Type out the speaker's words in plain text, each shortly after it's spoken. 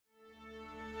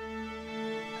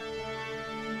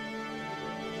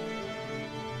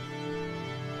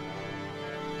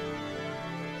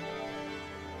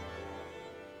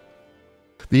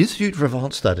The Institute for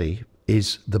Advanced Study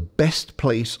is the best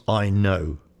place I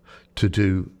know to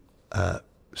do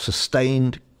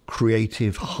sustained,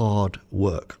 creative, hard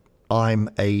work. I'm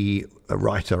a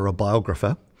writer, a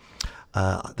biographer.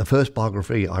 The first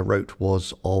biography I wrote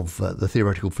was of the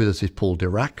theoretical physicist Paul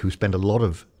Dirac, who spent a lot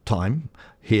of time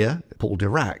here. Paul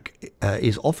Dirac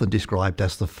is often described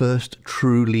as the first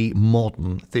truly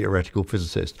modern theoretical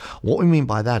physicist. What we mean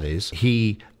by that is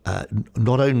he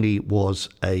not only was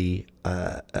a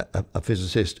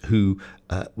physicist who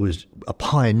was a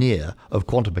pioneer of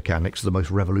quantum mechanics, the most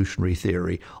revolutionary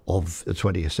theory of the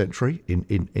 20th century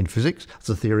in physics. It's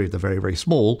a theory of the very, very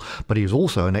small, but he was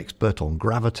also an expert on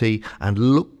gravity and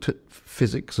looked at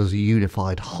physics as a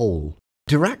unified whole.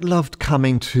 Dirac loved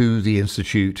coming to the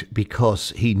Institute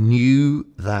because he knew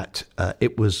that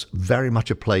it was very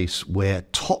much a place where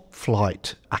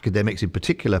top-flight academics, in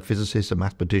particular physicists and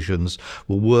mathematicians,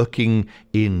 were working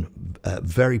in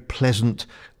very pleasant,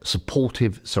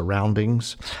 supportive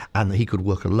surroundings, and that he could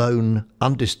work alone,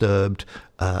 undisturbed,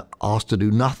 asked to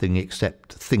do nothing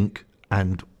except think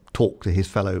and talk to his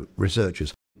fellow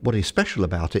researchers. What is special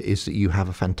about it is that you have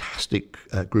a fantastic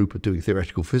group of doing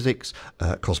theoretical physics,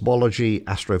 cosmology,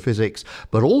 astrophysics,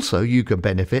 but also you can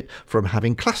benefit from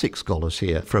having classic scholars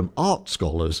here, from art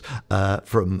scholars,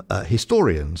 from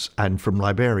historians and from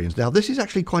librarians. Now, this is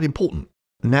actually quite important.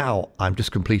 Now, I'm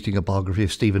just completing a biography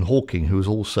of Stephen Hawking, who was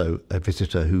also a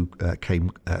visitor who came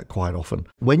quite often.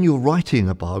 When you're writing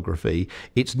a biography,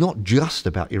 it's not just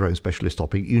about your own specialist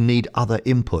topic, you need other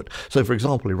input. So, for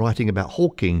example, in writing about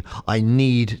Hawking, I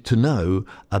need to know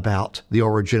about the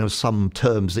origin of some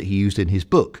terms that he used in his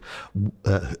book.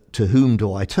 To whom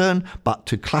do I turn? But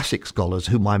to classic scholars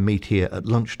whom I meet here at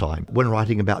lunchtime. When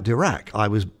writing about Dirac, I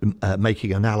was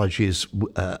making analogies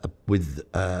with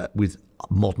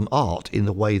modern art in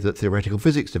the way that theoretical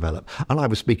physics developed, and I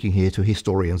was speaking here to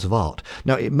historians of art.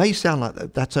 Now, it may sound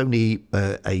like that's only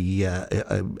a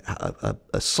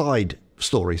side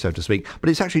story, so to speak, but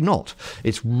it's actually not.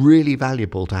 It's really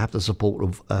valuable to have the support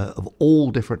of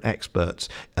all different experts,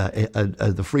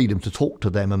 the freedom to talk to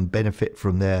them and benefit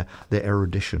from their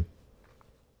erudition.